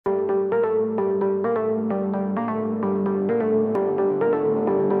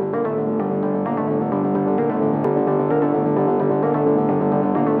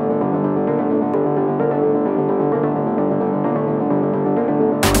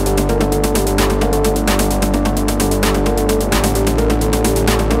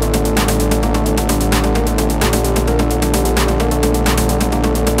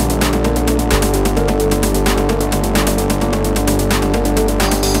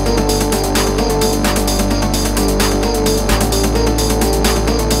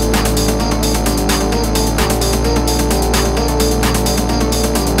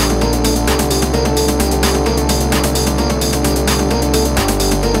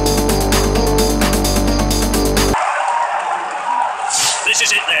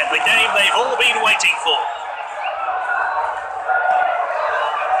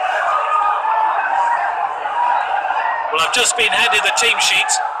just been handed the team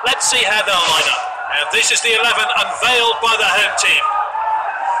sheets. Let's see how they'll line up. And this is the 11 unveiled by the home team.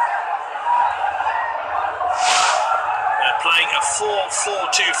 They're playing a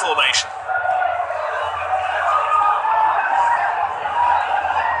 4-4-2 formation.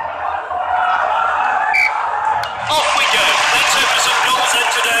 Off we go. Let's hope for some goals then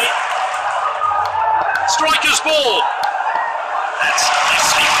today. Striker's ball. That's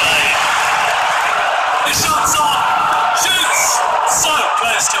nicely played. The shot's on. Shoots. So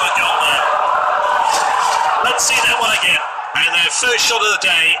close to a goal there. Let's see that one again. And their first shot of the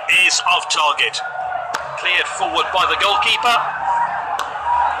day is off target. Cleared forward by the goalkeeper.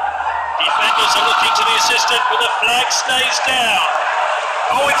 Defenders are looking to the assistant, but the flag stays down.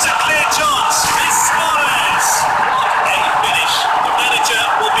 Oh, it's a clear chance. It's Suarez. What a finish. The manager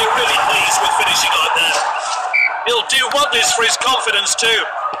will be really pleased with finishing like that. He'll do wonders for his confidence too.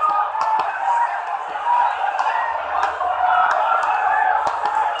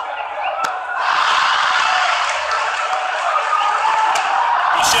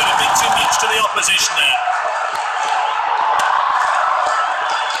 He showed a bit too much to the opposition there.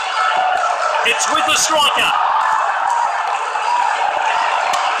 It's with the striker.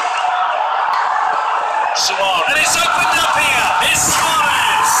 Suarez. And it's opened up here. It's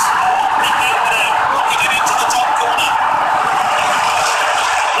Suarez. Rocking it into the top corner.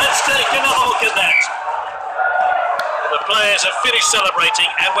 Let's take another look at that. The players have finished celebrating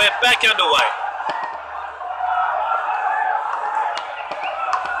and we're back underway.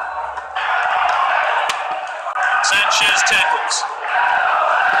 Sanchez tackles.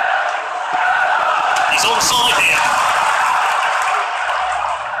 He's onside here.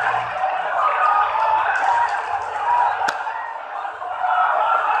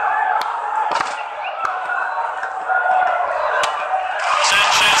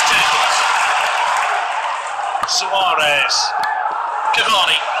 Sanchez tackles. Suarez.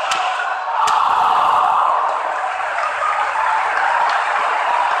 Cavani.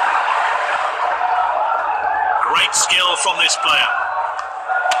 Great skill from this player.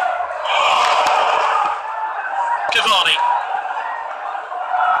 Cavani.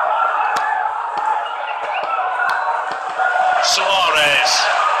 Suarez.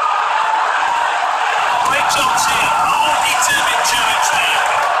 Great chance here. Oh, determined challenge there.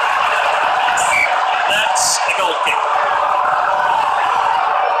 That's a goal kick.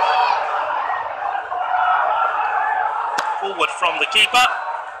 Forward from the keeper.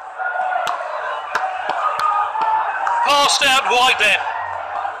 Passed out wide then.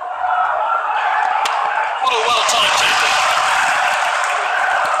 What a well-timed tackle.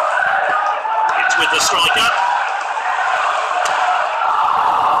 It's with the striker.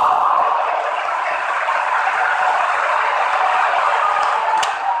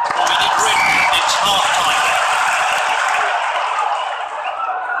 Oh, we did ring. It's half-time there.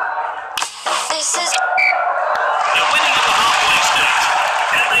 They're winning at the halfway stage.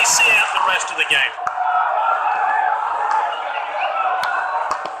 Can they see out the rest of the game?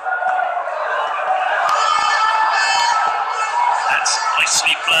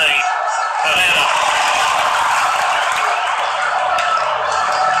 Nicely played. Herrera.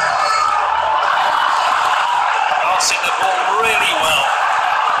 Passing the ball really well.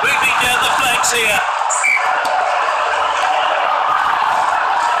 Moving down the flanks here.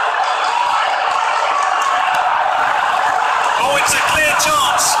 Oh, it's a clear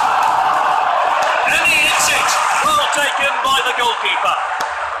chance. And he hits it. Well taken by the goalkeeper.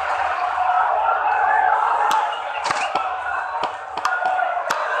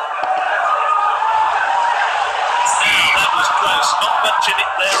 Not much in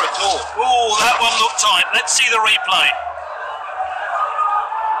it there at all. Oh, that one looked tight. Let's see the replay.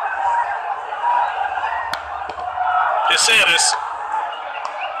 Suarez.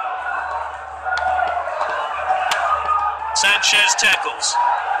 Sanchez tackles.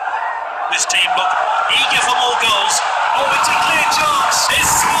 This team look eager for more goals. Oh, it's a clear chance.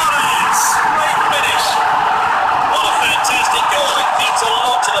 It's Suarez. Great finish. What a fantastic goal. It means a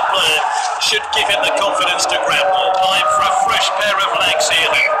lot to the player. Should give him the confidence to grab more time for a fresh pair of legs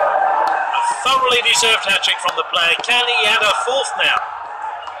here. A thoroughly deserved hat-trick from the player. Can he add a fourth now?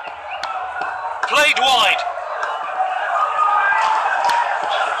 Played wide.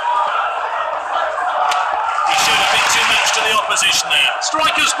 He showed a bit too much to the opposition there.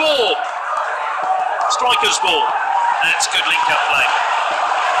 Striker's ball. Striker's ball. That's good link-up play.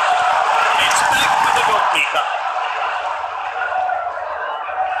 It's back with the goalkeeper.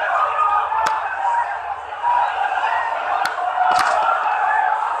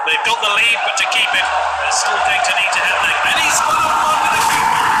 They've got the lead, but to keep it, they're still going to need to have that. And he's got one with the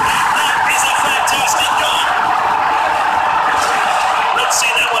keeper. That is a fantastic goal. Let's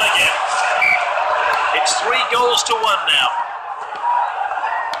see that one again. It's 3 goals to 1 now.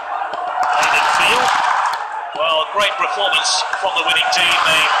 Played in field. Well, great performance from the winning team.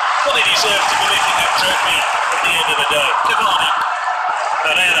 They fully deserve to be lifting that trophy at the end of the day. Cavani.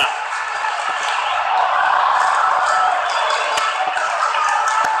 Pereira.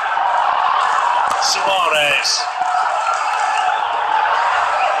 Suarez.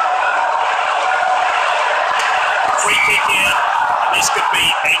 Free kick here. This could be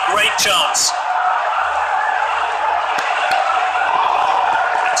a great chance.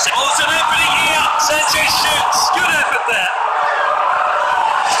 Oh, it's an opening here. Sanchez shoots. Good effort there.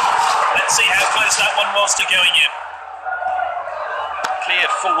 Let's see how close that one was to going in.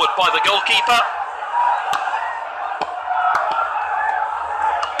 Cleared forward by the goalkeeper.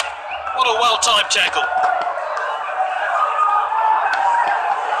 What a well-timed tackle.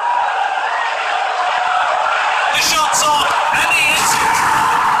 The shot's on, and he hits it.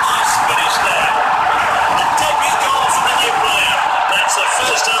 Nice finish there. A debut goal for the new player. That's the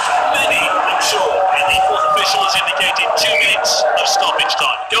first of many, I'm sure. And the fourth official has indicated 2 minutes of stoppage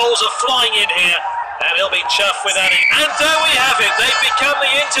time. Goals are flying in here, and he'll be chuffed with that. And there we have it. They've become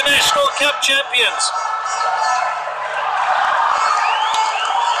the International Cup champions.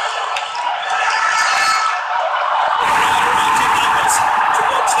 To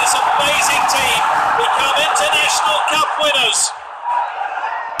watch this amazing team become International Cup winners.